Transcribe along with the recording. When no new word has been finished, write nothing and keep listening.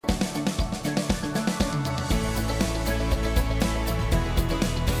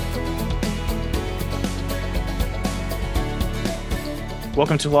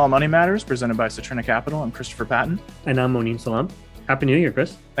Welcome to Law Money Matters, presented by Citrina Capital. I'm Christopher Patton. And I'm Moneem Salam. Happy New Year,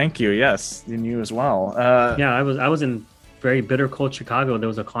 Chris. Thank you. Yes, and you as well. I was in very bitter cold Chicago. There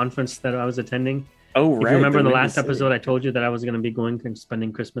was a conference that I was attending. Oh, right. If you remember in the last episode, I told you that I was going to be going and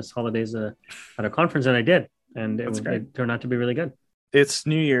spending Christmas holidays at a conference, and I did. And it turned out to be really good. It's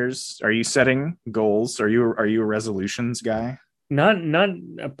New Year's. Are you setting goals? Are you a resolutions guy? Not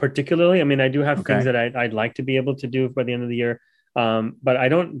particularly. I mean, I do have things that I'd like to be able to do by the end of the year. But I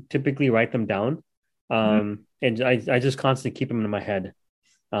don't typically write them down. And I just constantly keep them in my head,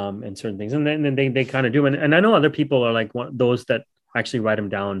 and certain things. And then they kind of do. And I know other people are like those that actually write them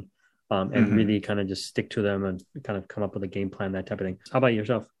down, and really kind of just stick to them and kind of come up with a game plan, that type of thing. How about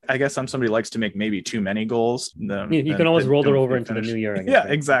yourself? I guess I'm somebody who likes to make maybe too many goals. You can always roll them over into the new year, I guess. Yeah,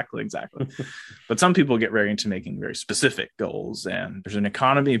 right? Exactly. But some people get very into making very specific goals, and there's an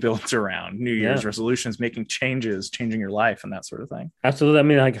economy built around New Year's resolutions, making changes, changing your life and that sort of thing. Absolutely. I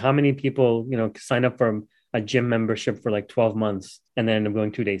mean, like how many people, sign up for a gym membership for like 12 months and then I'm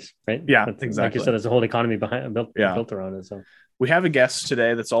going 2 days, right? Yeah, exactly. Like you said, there's a whole economy built around it. So we have a guest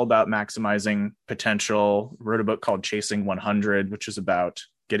today that's all about maximizing potential. Wrote a book called Chasing 100, which is about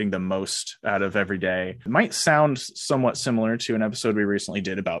getting the most out of every day. It might sound somewhat similar to an episode we recently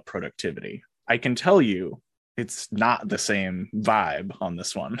did about productivity. I can tell you it's not the same vibe on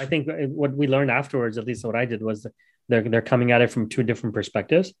this one. I think what we learned afterwards, at least what I did, was they're coming at it from two different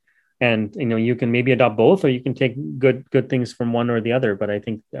perspectives. And, you can maybe adopt both, or you can take good things from one or the other. But I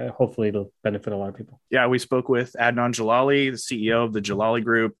think hopefully it'll benefit a lot of people. Yeah, we spoke with Adnan Jalali, the CEO of the Jalali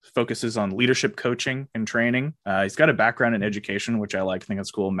Group, focuses on leadership coaching and training. He's got a background in education, which I like. I think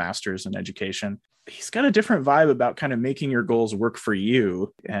that's cool. Master's in education. He's got a different vibe about kind of making your goals work for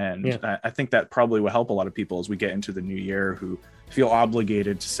you. And I think that probably will help a lot of people as we get into the new year who feel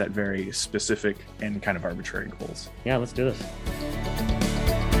obligated to set very specific and kind of arbitrary goals. Yeah, let's do this.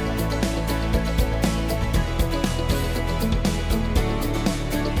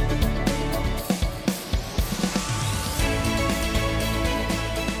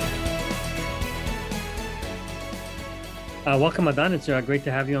 Welcome, Adnan. It's great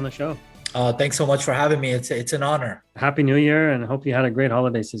to have you on the show. Thanks so much for having me. It's an honor. Happy New Year, and I hope you had a great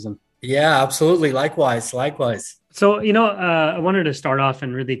holiday season. Yeah, absolutely. Likewise. So, I wanted to start off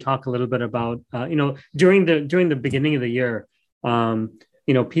and really talk a little bit about, during the beginning of the year,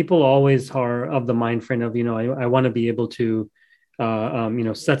 people always are of the mind frame of, I want to be able to,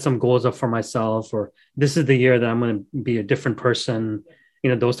 set some goals up for myself, or this is the year that I'm going to be a different person.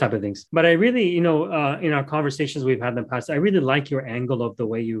 Those type of things. But I really, in our conversations we've had in the past, I really like your angle of the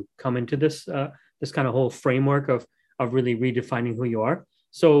way you come into this kind of whole framework of really redefining who you are.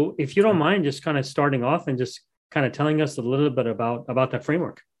 So if you don't mind just kind of starting off and just kind of telling us a little bit about that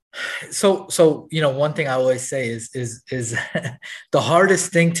framework. So one thing I always say is the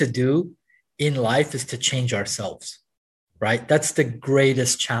hardest thing to do in life is to change ourselves, right? That's the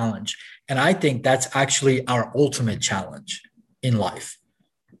greatest challenge. And I think that's actually our ultimate challenge in life,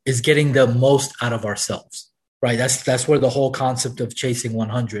 is getting the most out of ourselves, right? That's where the whole concept of Chasing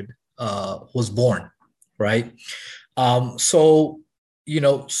 100 was born, right? So in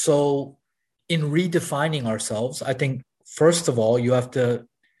redefining ourselves, I think, first of all, you have to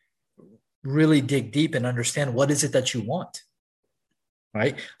really dig deep and understand what is it that you want,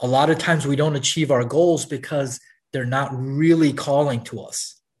 right? A lot of times we don't achieve our goals because they're not really calling to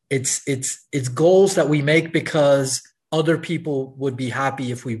us. It's goals that we make because other people would be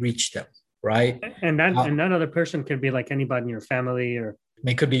happy if we reach them, right? And that other person could be like anybody in your family, or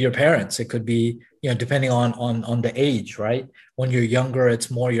it could be your parents. It could be, depending on the age, right? When you're younger,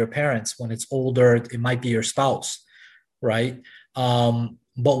 it's more your parents. When it's older, it might be your spouse, right?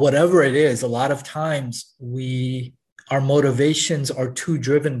 But whatever it is, a lot of times our motivations are too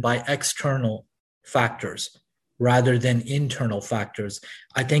driven by external factors rather than internal factors.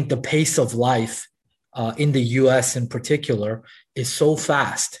 I think the pace of life in the US in particular is so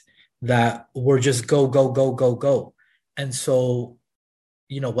fast that we're just go. And so,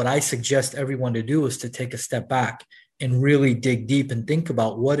 what I suggest everyone to do is to take a step back and really dig deep and think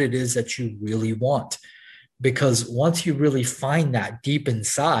about what it is that you really want. Because once you really find that deep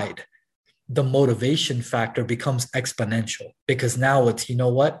inside, the motivation factor becomes exponential, because now it's,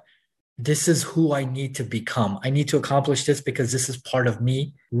 this is who I need to become. I need to accomplish this because this is part of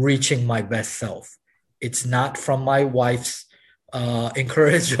me reaching my best self. It's not from my wife's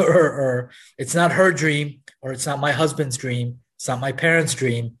encouragement, or it's not her dream, or it's not my husband's dream. It's not my parents'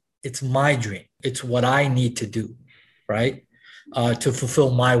 dream. It's my dream. It's what I need to do, right? To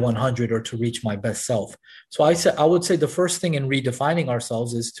fulfill my 100 or to reach my best self. So I would say the first thing in redefining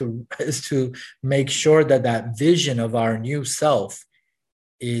ourselves is to make sure that vision of our new self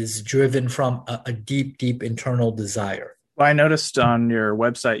is driven from a deep, deep internal desire. Well, I noticed on your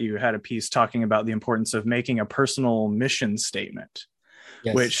website you had a piece talking about the importance of making a personal mission statement.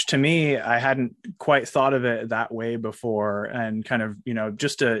 Yes. Which to me, I hadn't quite thought of it that way before. And kind of,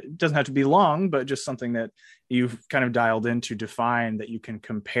 it doesn't have to be long, but just something that you've kind of dialed in to define that you can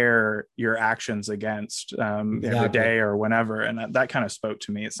compare your actions against every day or whenever. And that kind of spoke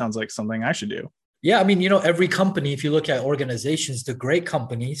to me. It sounds like something I should do. Yeah. I mean, every company, if you look at organizations, the great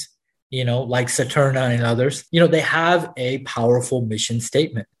companies, like Saturna and others, they have a powerful mission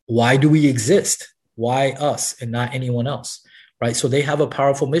statement. Why do we exist? Why us and not anyone else? Right. So they have a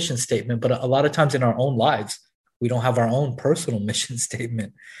powerful mission statement, but a lot of times in our own lives, we don't have our own personal mission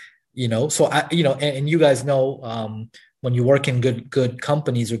statement, So, and you guys know, when you work in good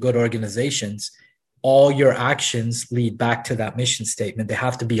companies or good organizations, all your actions lead back to that mission statement. They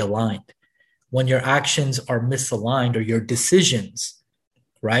have to be aligned. When your actions are misaligned or your decisions,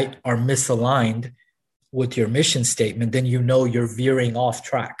 right, are misaligned with your mission statement, then you're veering off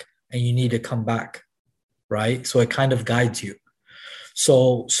track and you need to come back, right? So it kind of guides you.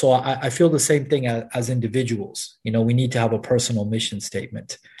 So I feel the same thing as individuals. We need to have a personal mission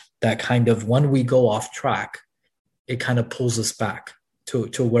statement that kind of, when we go off track, it kind of pulls us back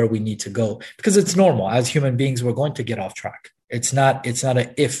to where we need to go, because it's normal. As human beings, we're going to get off track. It's not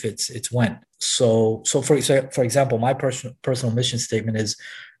an if, it's when. So for example, my personal mission statement is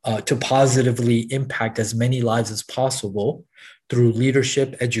to positively impact as many lives as possible through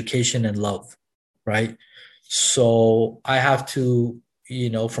leadership, education, and love, right? So I have to,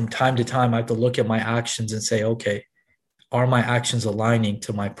 from time to time, I have to look at my actions and say, okay, are my actions aligning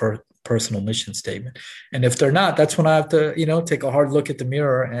to my personal mission statement? And if they're not, that's when I have to, take a hard look at the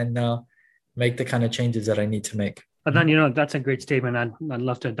mirror and make the kind of changes that I need to make. But then, that's a great statement. I'd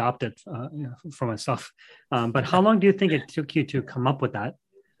love to adopt it for myself. But how long do you think it took you to come up with that?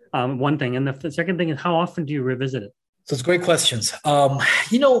 One thing. And the second thing is, how often do you revisit it? So it's great questions.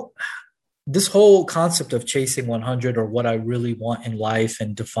 This whole concept of chasing 100, or what I really want in life,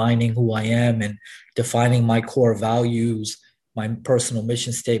 and defining who I am and defining my core values, my personal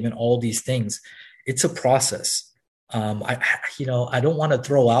mission statement, all these things, it's a process. I don't want to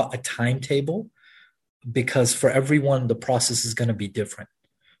throw out a timetable, because for everyone, the process is going to be different.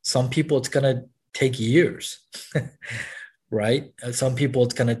 Some people, it's going to take years, right? Some people,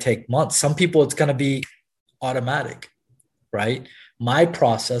 it's going to take months. Some people, it's going to be automatic, right? My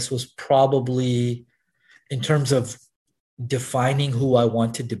process was probably, in terms of defining who I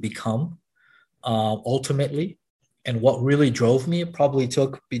wanted to become, ultimately, and what really drove me, it probably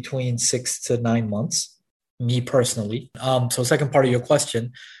took between 6 to 9 months, me personally. So second part of your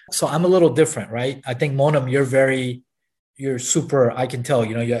question. So I'm a little different, right? I think, Monam, you're super, I can tell,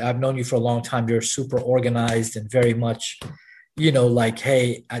 I've known you for a long time. You're super organized and very much, like,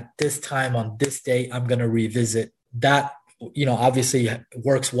 hey, at this time on this day, I'm going to revisit that. Obviously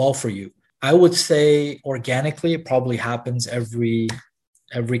works well for you. I would say organically, it probably happens every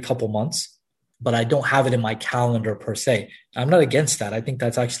couple months, but I don't have it in my calendar per se. I'm not against that. I think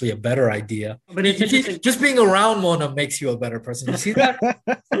that's actually a better idea. But just being around Mona makes you a better person. You see that?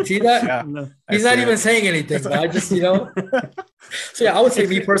 See that? Yeah, he's not even saying anything, but I just, So yeah, I would say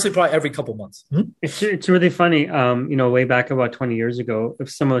me personally, probably every couple months. It's really funny. Way back about 20 years ago,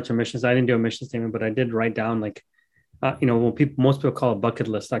 similar to missions, I didn't do a mission statement, but I did write down most people call it a bucket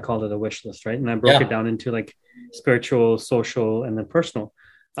list. I called it a wish list, right? And I broke it down into like spiritual, social, and then personal.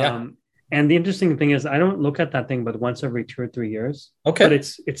 Yeah. And the interesting thing is, I don't look at that thing but once every 2 or 3 years. Okay. But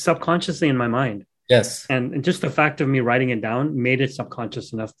it's subconsciously in my mind. Yes. And just the fact of me writing it down made it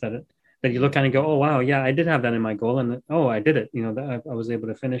subconscious enough that you look at it and go, oh, wow, yeah, I did have that in my goal. And I did it. I was able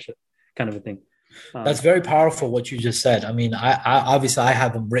to finish it, kind of a thing. That's very powerful what you just said. I mean, I obviously I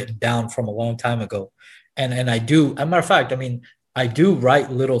have them written down from a long time ago. And I do, as a matter of fact, I do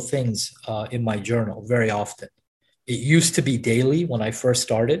write little things in my journal very often. It used to be daily when I first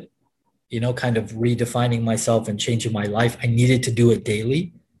started, kind of redefining myself and changing my life. I needed to do it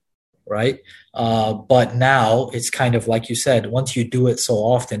daily, right? But now it's kind of like you said, once you do it so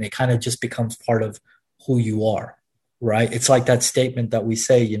often, it kind of just becomes part of who you are, right? It's like that statement that we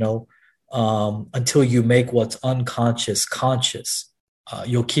say, until you make what's unconscious conscious,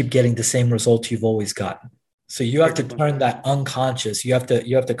 you'll keep getting the same results you've always gotten. So you have to turn that unconscious. You have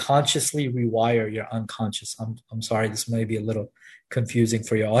to consciously rewire your unconscious. I'm sorry, this may be a little confusing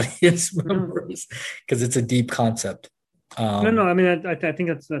for your audience members because it's a deep concept. No. I mean, I think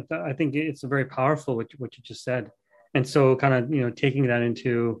I think it's very powerful what you just said, and so kind of taking that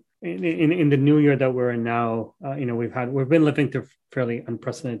into in the new year that we're in now. We've been living through fairly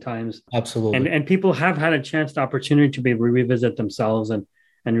unprecedented times. Absolutely, and people have had a chance, the opportunity to be able to revisit themselves and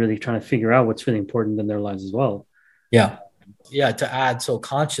and really trying to figure out what's really important in their lives as well. Yeah. Yeah. To add, so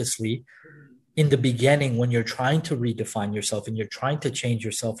consciously, in the beginning, when you're trying to redefine yourself and you're trying to change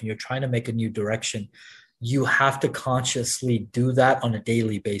yourself and you're trying to make a new direction, you have to consciously do that on a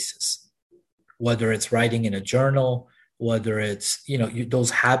daily basis, whether it's writing in a journal, whether it's,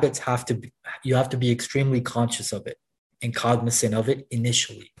 those habits you have to be extremely conscious of it and cognizant of it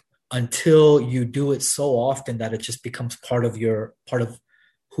initially, until you do it so often that it just becomes part of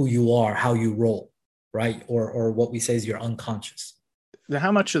who you are, how you roll, right? Or what we say is your unconscious.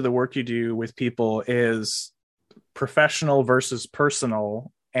 How much of the work you do with people is professional versus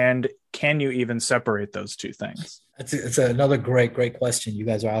personal, and can you even separate those two things? It's another great question. You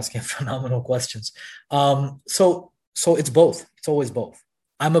guys are asking phenomenal questions. So it's both. It's always both.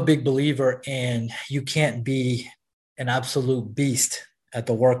 I'm a big believer in, you can't be an absolute beast at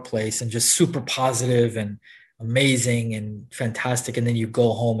the workplace and just super positive and amazing and fantastic, and then you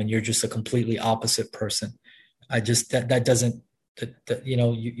go home and you're just a completely opposite person. That doesn't.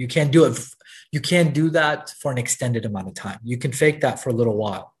 You can't do it. You can't do that for an extended amount of time. You can fake that for a little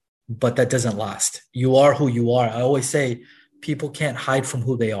while, but that doesn't last. You are who you are. I always say people can't hide from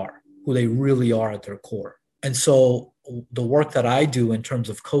who they are, who they really are at their core. And so the work that I do in terms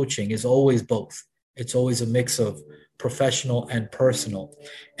of coaching is always both. It's always a mix of professional and personal.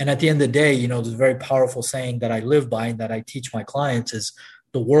 And at the end of the day, there's a very powerful saying that I live by and that I teach my clients is,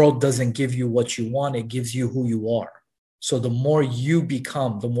 the world doesn't give you what you want. It gives you who you are. So the more you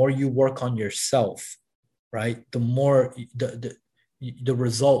become, the more you work on yourself, right? The more the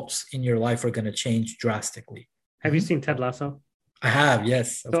results in your life are going to change drastically. Have you seen Ted Lasso? I have,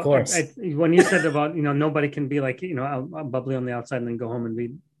 yes, of course. When you said about, nobody can be like, bubbly on the outside and then go home and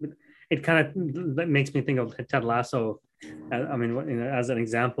read, it kind of makes me think of Ted Lasso. As an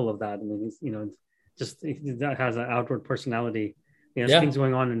example of that. I mean, he has an outward personality. He has things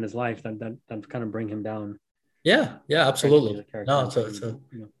going on in his life that kind of bring him down. Yeah, absolutely. No, it's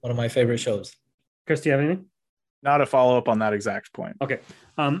one of my favorite shows. Chris, do you have anything? Not a follow-up on that exact point. Okay.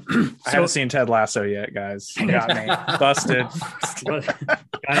 I haven't seen Ted Lasso yet, guys. You got me. Busted.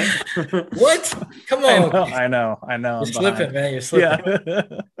 What? Come on. I know. You're slipping, man. You're slipping. Yeah.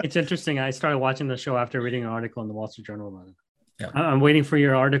 It's interesting. I started watching the show after reading an article in the Wall Street Journal about it. Yeah. I'm waiting for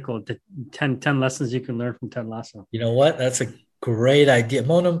your article, the 10 lessons you can learn from Ted Lasso. You know what? That's a great idea.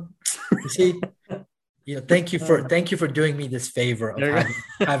 Monam, you see... thank you for doing me this favor of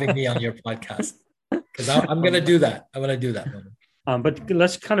having me on your podcast, because I'm going to do that. I'm going to do that. But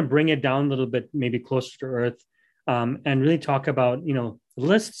let's kind of bring it down a little bit, maybe closer to earth, and really talk about,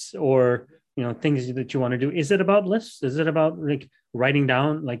 lists or, things that you want to do. Is it about lists? Is it about like writing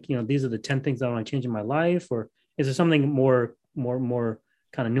down, like, these are the 10 things that I want to change in my life? Or is there something more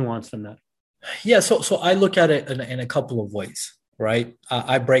kind of nuanced than that? Yeah. So I look at it in a couple of ways. Right.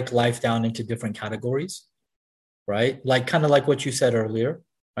 I break life down into different categories, right? Kind of like what you said earlier,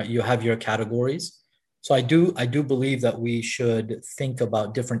 right? You have your categories. So I do believe that we should think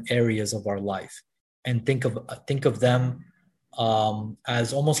about different areas of our life and think of them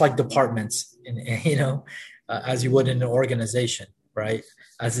as almost like departments, as you would in an organization, right?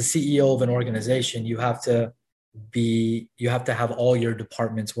 As the CEO of an organization, you have to have all your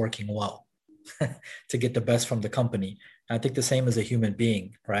departments working well to get the best from the company. I think the same as a human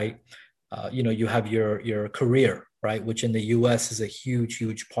being, right? You have your career, right? Which in the US is a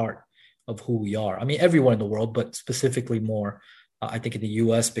huge part of who we are. I mean, everywhere in the world, but specifically more, I think in the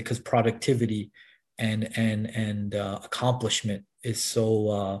US, because productivity and accomplishment is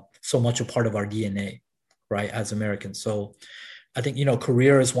so much a part of our DNA, right? As Americans. So I think,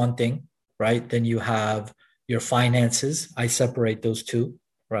 career is one thing, right? Then you have your finances. I separate those two,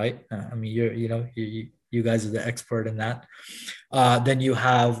 right? You guys are the expert in that. Then you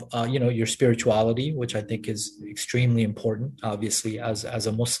have, your spirituality, which I think is extremely important, obviously, as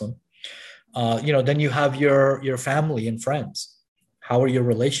a Muslim. Then you have your family and friends. How are your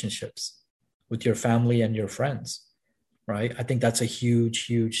relationships with your family and your friends, right? I think that's a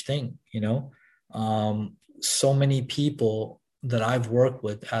huge thing, So many people that I've worked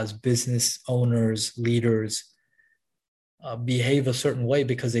with as business owners, leaders, behave a certain way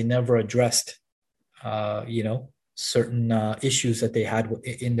because they never addressed certain issues that they had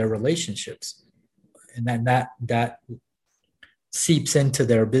in their relationships, and then that seeps into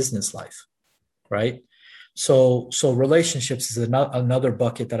their business life, right? So relationships is another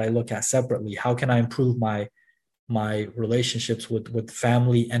bucket that I look at separately. How can I improve my relationships with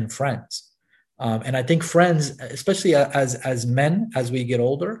family and friends? And I think friends, especially as men, as we get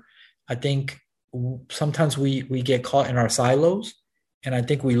older, I think sometimes we get caught in our silos, and I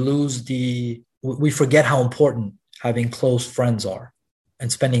think we forget how important having close friends are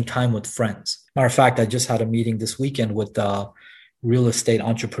and spending time with friends. Matter of fact, I just had a meeting this weekend with real estate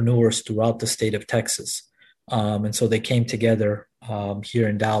entrepreneurs throughout the state of Texas. And so they came together here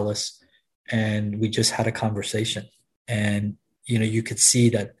in Dallas, and we just had a conversation. And, you could see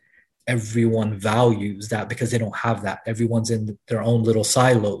that everyone values that because they don't have that. Everyone's in their own little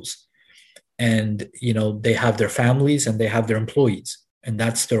silos. And, they have their families and they have their employees, and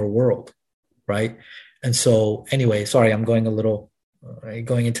that's their world, right? And so anyway, sorry, I'm going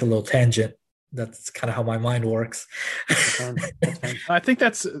into a little tangent. That's kind of how my mind works. I think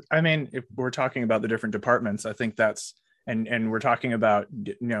if we're talking about the different departments, I think that's, and we're talking about,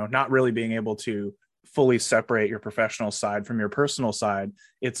 not really being able to fully separate your professional side from your personal side.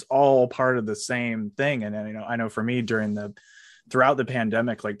 It's all part of the same thing. And I know for me throughout the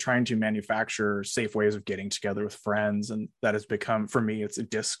pandemic, like trying to manufacture safe ways of getting together with friends. And that has become, for me, it's a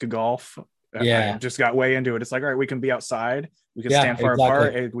disc golf. Yeah. I just got way into it. It's like, all right, we can be outside. We can stand far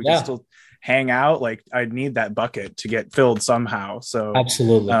apart. We can still hang out. Like I need that bucket to get filled somehow. So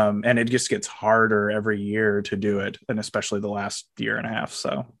absolutely. And it just gets harder every year to do it. And especially the last year and a half.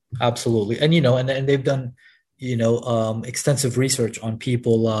 So absolutely. And, and they've done, extensive research on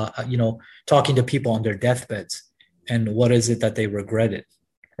people, talking to people on their deathbeds and what is it that they regretted.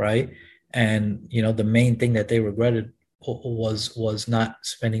 Right. And, the main thing that they regretted was not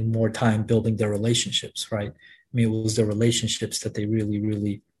spending more time building their relationships, right? I mean, it was the relationships that they really,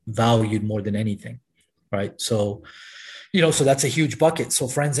 really valued more than anything, right? So, so that's a huge bucket. So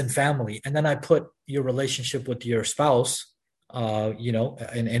friends and family. And then I put your relationship with your spouse,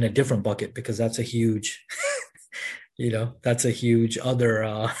 in a different bucket, because that's a huge, that's a huge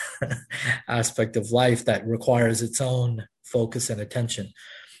other aspect of life that requires its own focus and attention.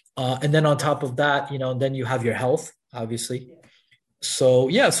 And then on top of that, then you have your health, obviously. So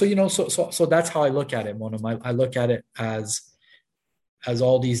so that's how I look at it, Monam. I look at it as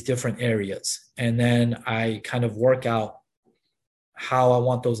all these different areas, and then I kind of work out how I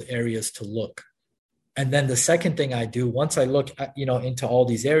want those areas to look. And then the second thing I do, once I look at, into all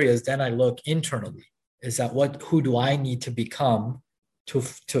these areas, then I look internally. Is that who do I need to become to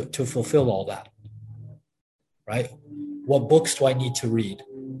fulfill all that? Right? What books do I need to read?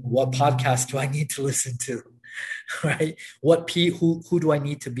 What podcasts do I need to listen to? Right? Who do I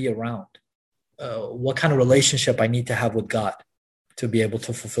need to be around? What kind of relationship I need to have with God to be able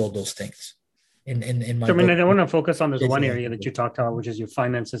to fulfill those things? In my so, book, I want to focus on this one area that you talked about, which is your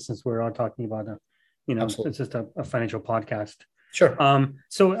finances, since we're all talking about Absolutely. It's just a financial podcast. Sure.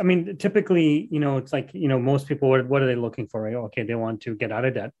 So typically, it's like, most people, what are they looking for? Right? Okay, they want to get out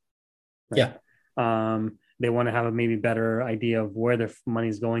of debt. Right? Yeah. They want to have a maybe better idea of where their money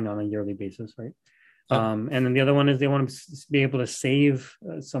is going on a yearly basis, right? And then the other one is they want to be able to save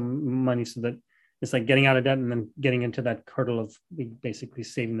some money, so that it's like getting out of debt and then getting into that hurdle of basically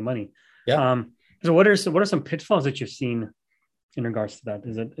saving the money. Yeah. So what are some pitfalls that you've seen in regards to that?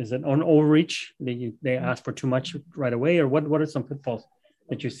 Is it an overreach? They ask for too much right away, or what are some pitfalls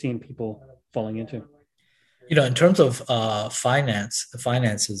that you've seen people falling into? In terms of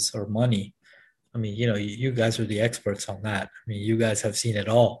finances or money, I mean, you guys are the experts on that. I mean, you guys have seen it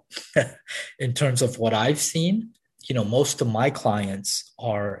all. In terms of what I've seen, most of my clients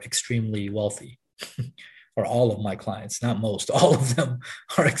are extremely wealthy, or all of my clients, not most, all of them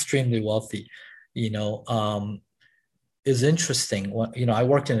are extremely wealthy. Is interesting. I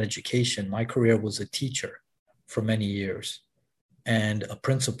worked in education. My career was a teacher for many years, and a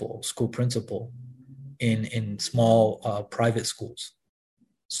school principal in small private schools.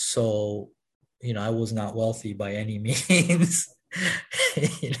 So, I was not wealthy by any means.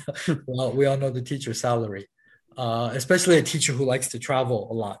 Well, we all know the teacher salary, especially a teacher who likes to travel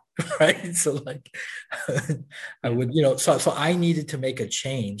a lot, right? So like I would, so I needed to make a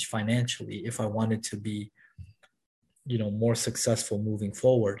change financially if I wanted to be, more successful moving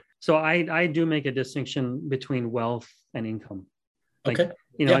forward. So I do make a distinction between wealth and income. Like, okay.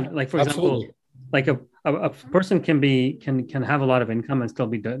 Like for example, absolutely. Like a person can have a lot of income and still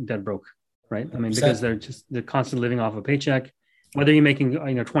be dead broke, right? I mean, because they're constantly living off a paycheck. Whether you're making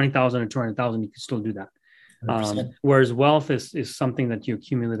 20,000 or 200,000, you can still do that. Whereas wealth is something that you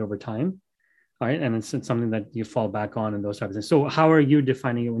accumulate over time, right? And it's something that you fall back on and those types of things. So how are you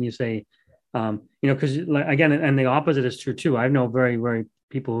defining it when you say, because again, and the opposite is true too. I know very, very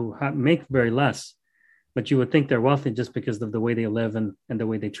people who make very less, but you would think they're wealthy just because of the way they live and the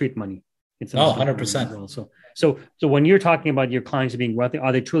way they treat money. It's 100%. Well. So when you're talking about your clients being wealthy,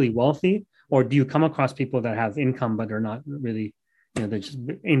 are they truly wealthy, or do you come across people that have income but are not really, they're just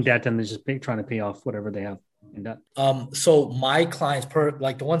in debt and they're just trying to pay off whatever they have in debt? So my clients,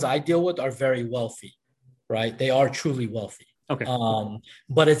 like the ones I deal with, are very wealthy, right? They are truly wealthy. Okay.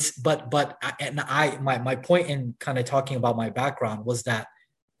 My point in kind of talking about my background was that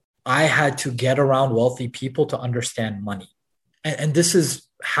I had to get around wealthy people to understand money. And this is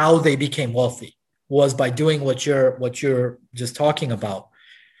how they became wealthy, was by doing what you're just talking about.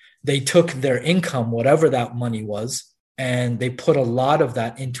 They took their income, whatever that money was, and they put a lot of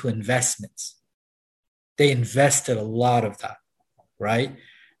that into investments. They invested a lot of that, right?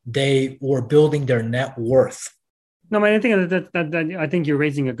 They were building their net worth. No, I think that I think you're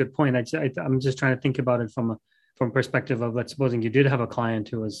raising a good point. I'm just trying to think about it from perspective of, let's supposing you did have a client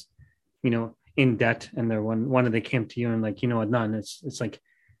who was, in debt, and one of they came to you and like, Adnan, it's like,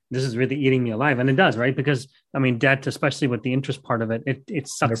 this is really eating me alive, and it does, right? Because I mean, debt, especially with the interest part of it, it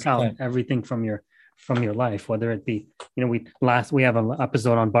sucks 100%. Out everything from your life, whether it be, we have an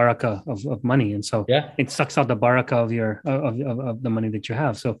episode on barakah of money, and so it sucks out the barakah of your of the money that you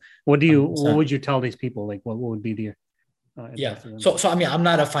have. So what would you tell these people? Like, what would be the So I mean, I'm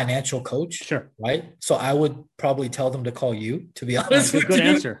not a financial coach, sure, right? So I would probably tell them to call you, to be honest. Good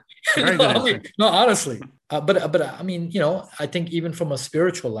answer. Very good answer. No, honestly, but I mean, I think even from a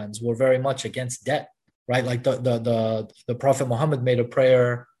spiritual lens, we're very much against debt, right? Like the Prophet Muhammad made a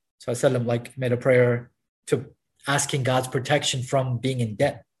prayer. So I said him like made a prayer to asking God's protection from being in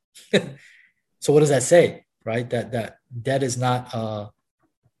debt. So what does that say, right? That debt is not,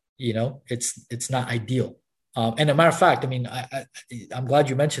 it's not ideal. And a matter of fact, I mean, I'm glad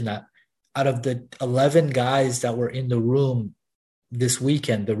you mentioned that. Out of the 11 guys that were in the room this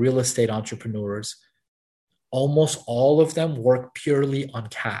weekend, the real estate entrepreneurs, almost all of them work purely on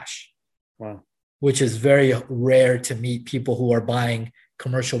cash. Wow. Which is very rare to meet people who are buying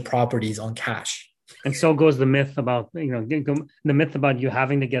commercial properties on cash. And so goes the myth about, the myth about you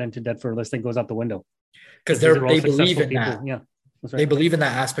having to get into debt for a listing goes out the window. Because they believe in people. that. Yeah, that's right. They believe in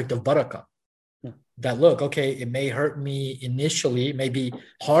that aspect of barakah. Yeah. That look, okay, it may hurt me initially, maybe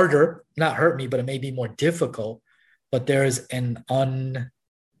harder, not hurt me, but it may be more difficult. But there's an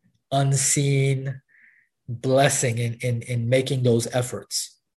unseen blessing in making those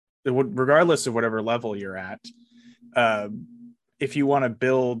efforts. Regardless of whatever level you're at, if you want to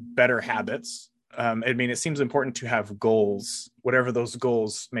build better habits, I mean, it seems important to have goals, whatever those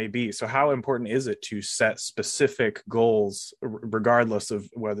goals may be. So how important is it to set specific goals, regardless of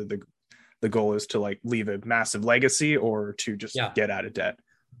whether the goal is to like leave a massive legacy or to just get out of debt?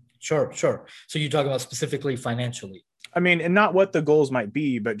 Sure. So you talk about specifically financially. I mean, and not what the goals might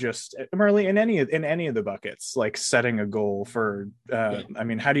be, but just merely in any of the buckets, like setting a goal for, I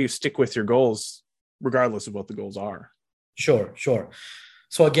mean, how do you stick with your goals regardless of what the goals are? Sure.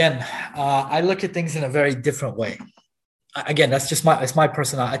 So again, I look at things in a very different way. Again, that's my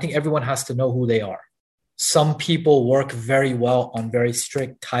personality. I think everyone has to know who they are. Some people work very well on very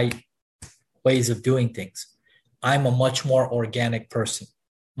strict, tight ways of doing things. I'm a much more organic person.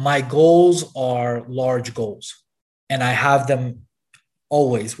 My goals are large goals, and I have them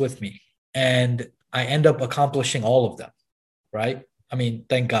always with me. And I end up accomplishing all of them, right? I mean,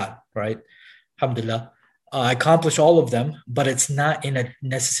 thank God, right? Alhamdulillah. I accomplish all of them, but it's not in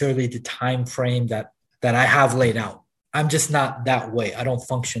necessarily the time frame that I have laid out. I'm just not that way. I don't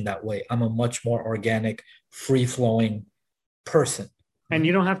function that way. I'm a much more organic, free-flowing person. And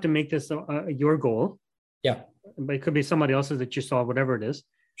you don't have to make this your goal. Yeah. But it could be somebody else's that you saw, whatever it is.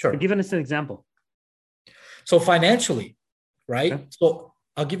 Sure. But give us an example. So financially, right? Okay. So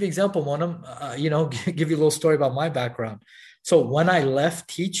I'll give you an example, Monam, give you a little story about my background. So when I left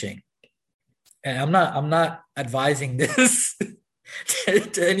teaching, and I'm not advising this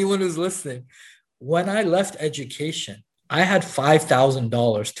to anyone who's listening. When I left education, I had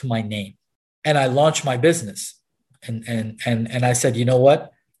 $5,000 to my name, and I launched my business. And I said, you know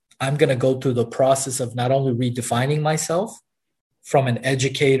what? I'm going to go through the process of not only redefining myself from an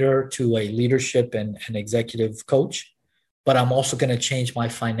educator to a leadership and an executive coach, but I'm also going to change my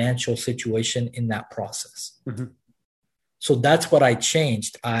financial situation in that process. Mm-hmm. So that's what I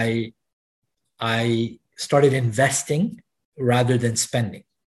changed. I started investing rather than spending,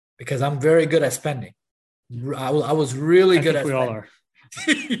 because I'm very good at spending. I was really good at spending. We all are.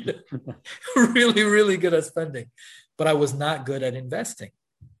 Really, really good at spending, but I was not good at investing,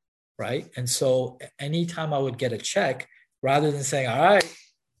 right? And so anytime I would get a check, rather than saying, all right,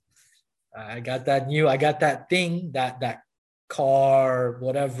 I got that thing, that car,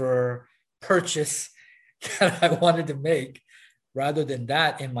 whatever purchase that I wanted to make, rather than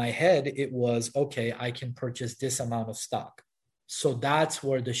that, in my head, it was, okay, I can purchase this amount of stock. So that's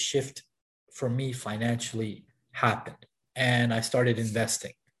where the shift for me financially happened. And I started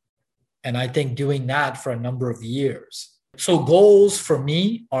investing. And I think doing that for a number of years. So goals for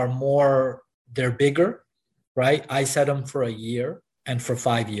me are more, they're bigger. right? I set them for a year and for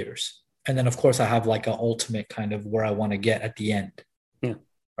 5 years. And then of course I have like an ultimate kind of where I want to get at the end. Yeah.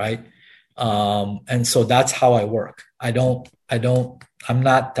 Right. And so that's how I work. I'm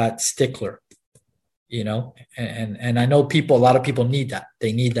not that stickler, and I know a lot of people need that.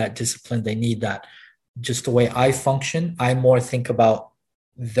 They need that discipline. They need that. Just the way I function, I more think about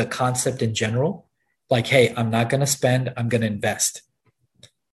the concept in general. Like, hey, I'm not going to spend, I'm going to invest.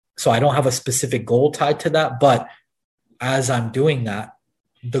 So I don't have a specific goal tied to that, but as I'm doing that,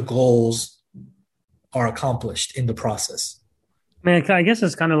 the goals are accomplished in the process. Man, I guess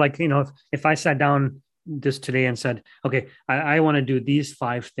it's kind of like, if I sat down this today and said, okay, I want to do these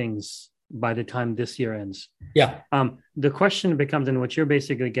 5 things by the time this year ends. Yeah. The question becomes, and what you're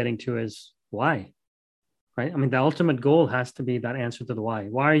basically getting to is why, right? I mean, the ultimate goal has to be that answer to the why.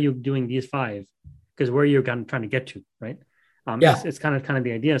 Why are you doing these 5? Because where you're trying to get to, right? It's kind of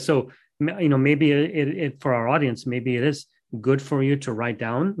the idea. So, maybe it for our audience, maybe it is good for you to write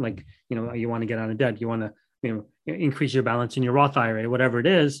down, like, you want to get out of debt, you want to, increase your balance in your Roth IRA, whatever it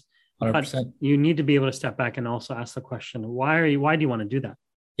is. 100%. But you need to be able to step back and also ask the question, why do you want to do that?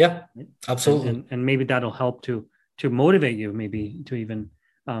 Yeah, absolutely. And maybe that'll help to motivate you, maybe to even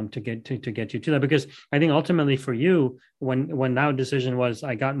to get you to that. Because I think ultimately for you, when that decision was,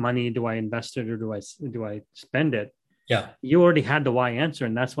 I got money, do I invest it or do I spend it? Yeah. You already had the why answer,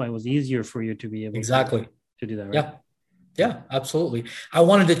 and that's why it was easier for you to be able to do that. Right? Yeah. Yeah, absolutely. I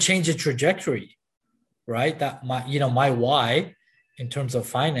wanted to change the trajectory, right? That my why in terms of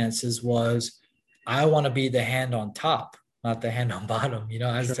finances was, I want to be the hand on top, not the hand on bottom,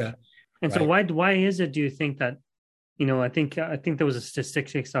 Sure. And so why is it, do you think that, I think there was a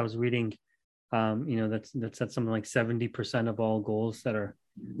statistics I was reading, that said something like 70% of all goals that are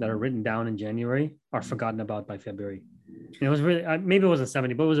written down in January are forgotten about by February. It was really, maybe it wasn't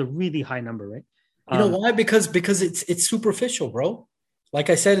 70, but it was a really high number, right? You know why? Because it's superficial, bro. Like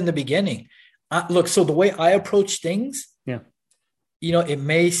I said in the beginning, look, so the way I approach things, it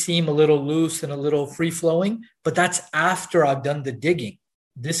may seem a little loose and a little free flowing, but that's after I've done the digging.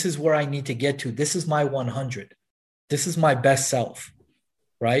 This is where I need to get to. This is my 100. This is my best self,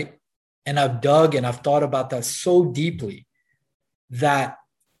 right? And I've dug and I've thought about that so deeply that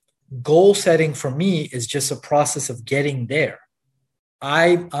goal setting for me is just a process of getting there.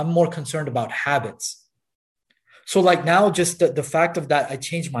 I'm more concerned about habits. So like now, just the fact of that, I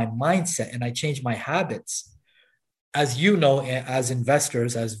changed my mindset and I changed my habits. As you know, as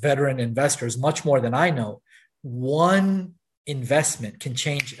investors, as veteran investors, much more than I know, one investment can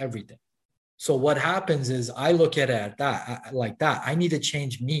change everything. So what happens is I look at it like that. I need to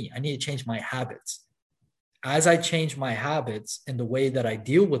change me. I need to change my habits. As I change my habits and the way that I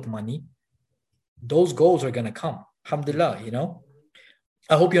deal with money, those goals are going to come. Alhamdulillah,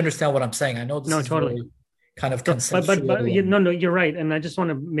 I hope you understand what I'm saying. I know this is totally really kind of conceptual. But you're right. And I just want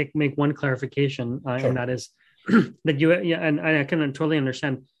to make one clarification, sure. And that is that and I can totally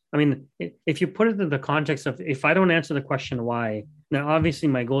understand. I mean, if you put it in the context of, if I don't answer the question why, now obviously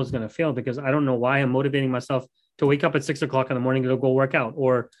my goal is going to fail because I don't know why I'm motivating myself to wake up at 6 o'clock in the morning to go work out,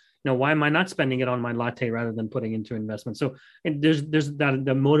 or why am I not spending it on my latte rather than putting into investment? So there's that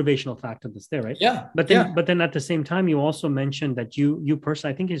the motivational factor that's there, right? Yeah. But then at the same time, you also mentioned that you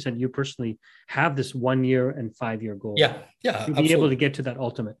personally, I think you said you personally have this 1 year and 5 year goal. Yeah. To absolutely be able to get to that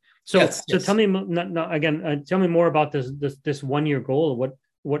ultimate. So yes. Tell me tell me more about this 1 year goal.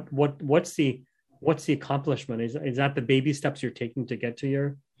 What's the accomplishment? Is that the baby steps you're taking to get to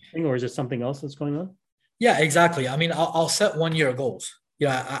your thing, or is it something else that's going on? Yeah, exactly. I mean, I'll set 1 year goals.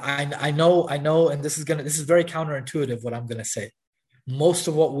 I know, and this is very counterintuitive what I'm going to say. Most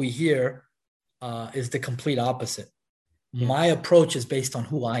of what we hear is the complete opposite. Yeah. My approach is based on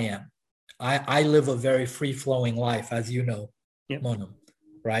who I am. I live a very free-flowing life, as you know, Monam,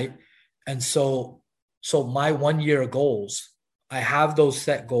 right? And so my 1 year goals, I have those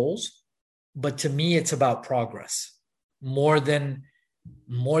set goals, but to me, it's about progress more than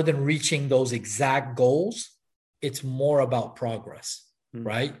reaching those exact goals. It's more about progress.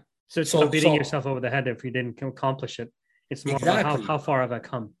 Right. So it's not beating yourself over the head if you didn't accomplish it. It's more about how far have I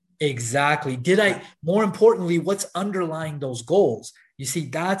come? Exactly. More importantly, what's underlying those goals? You see,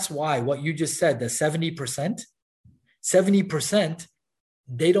 that's why what you just said, the 70%,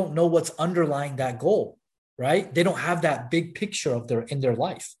 they don't know what's underlying that goal, right? They don't have that big picture in their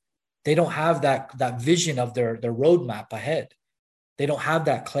life. They don't have that vision of their roadmap ahead. They don't have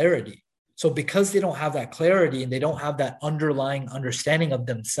that clarity. So because they don't have that clarity and they don't have that underlying understanding of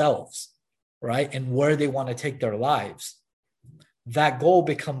themselves, right, and where they want to take their lives, that goal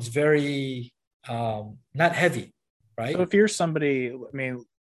becomes very not heavy, right? So if you're somebody, I mean,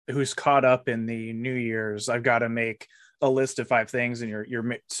 who's caught up in the New Year's, I've got to make a list of 5 things, and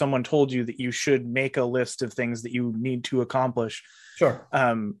you're someone told you that you should make a list of things that you need to accomplish. Sure.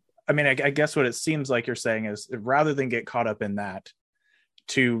 I mean, I guess what it seems like you're saying is, rather than get caught up in that,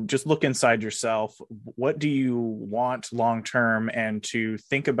 to just look inside yourself. What do you want long term, and to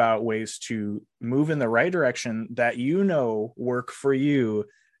think about ways to move in the right direction that work for you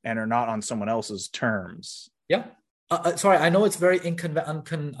and are not on someone else's terms. Yeah. Sorry, I know it's very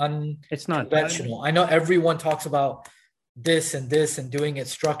it's not conventional. I know everyone talks about this and doing it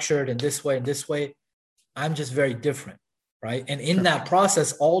structured and this way and this way. I'm just very different, right? And in that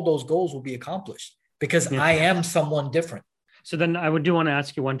process, all those goals will be accomplished because I am someone different. So then I do want to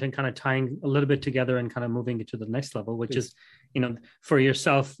ask you one thing, kind of tying a little bit together and kind of moving it to the next level, which is, for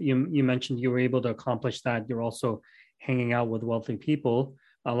yourself, you mentioned you were able to accomplish that. You're also hanging out with wealthy people.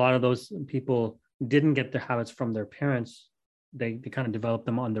 A lot of those people didn't get their habits from their parents. They kind of developed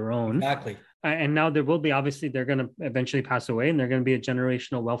them on their own. Exactly. And now there will be, obviously, they're going to eventually pass away, and they're going to be a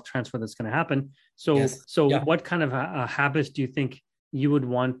generational wealth transfer that's going to happen. So, what kind of habits do you think you would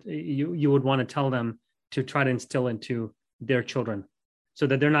want to tell them to try to instill into their children, so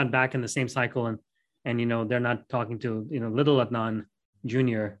that they're not back in the same cycle and they're not talking to little Adnan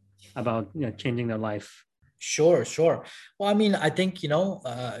Jr. about changing their life? Sure. Well, I mean, I think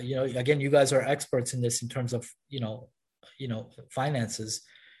again, you guys are experts in this in terms of finances.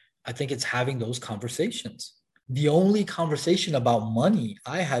 I think it's having those conversations. The only conversation about money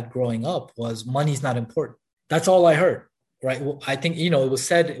I had growing up was money's not important. That's all I heard, right? Well, I think it was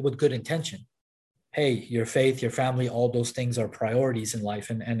said with good intention. Hey, your faith, your family, all those things are priorities in life.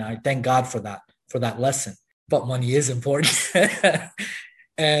 And I thank God for that lesson. But money is important.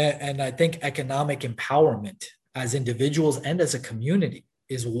 And I think economic empowerment as individuals and as a community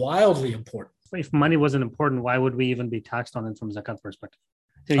is wildly important. If money wasn't important, why would we even be taxed on it from zakat perspective?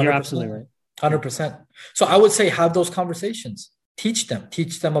 So you're 100%. Absolutely right. 100%. So I would say have those conversations. Teach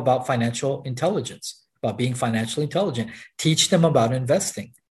them about financial intelligence, about being financially intelligent. Teach them about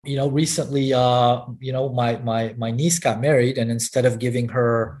investing. Recently, my niece got married, and instead of giving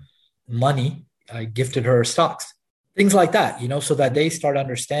her money, I gifted her stocks, things like that, so that they start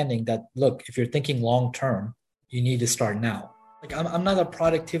understanding that, look, if you're thinking long-term, you need to start now. Like, I'm not a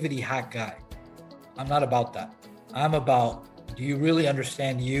productivity hack guy. I'm not about that. I'm about, do you really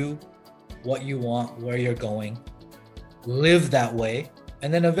understand what you want, where you're going, live that way,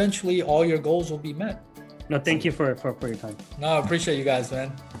 and then eventually all your goals will be met. No, thank you for your time. No, I appreciate you guys,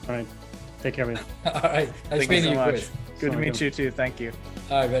 man. All right. Take care, man. All right. Nice meeting you, Chris. Good to meet you too. Thank you.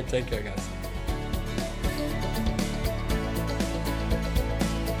 All right, man. Take care, guys.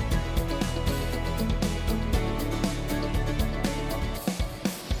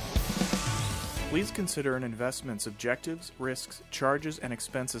 Please consider an investment's objectives, risks, charges, and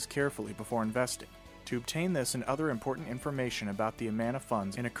expenses carefully before investing. To obtain this and other important information about the Amana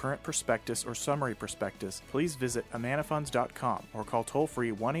Funds in a current prospectus or summary prospectus, please visit amanafunds.com or call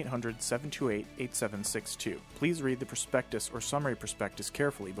toll-free 1-800-728-8762. Please read the prospectus or summary prospectus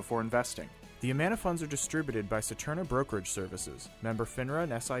carefully before investing. The Amana Funds are distributed by Saturna Brokerage Services, member FINRA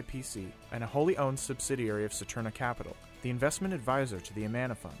and SIPC, and a wholly owned subsidiary of Saturna Capital, the investment advisor to the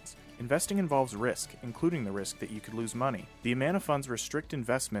Amana Funds. Investing involves risk, including the risk that you could lose money. The Amana Funds restrict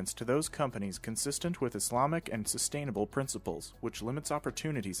investments to those companies consistent with Islamic and sustainable principles, which limits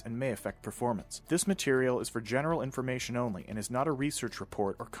opportunities and may affect performance. This material is for general information only and is not a research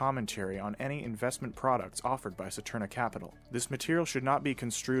report or commentary on any investment products offered by Saturna Capital. This material should not be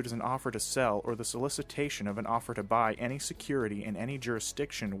construed as an offer to sell or the solicitation of an offer to buy any security in any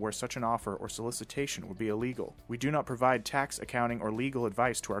jurisdiction where such an offer or solicitation would be illegal. We do not provide tax, accounting, or legal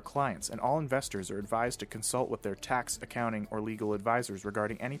advice to our clients, and all investors are advised to consult with their tax, accounting, or legal advisors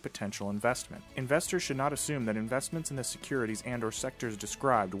regarding any potential investment. Investors should not assume that investments in the securities and/or sectors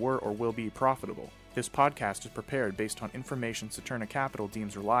described were or will be profitable. This podcast is prepared based on information Saturna Capital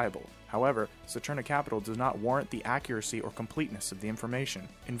deems reliable. However, Saturna Capital does not warrant the accuracy or completeness of the information.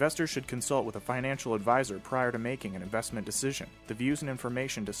 Investors should consult with a financial advisor prior to making an investment decision. The views and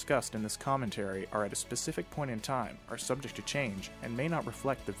information discussed in this commentary are at a specific point in time, are subject to change, and may not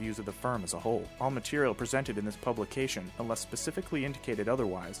reflect the views of the firm as a whole. All material presented in this publication, unless specifically indicated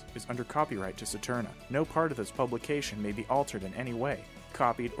otherwise, is under copyright to Saturna. No part of this publication may be altered in any way,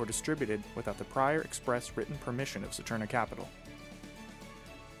 copied, or distributed without the prior express written permission of Saturna Capital.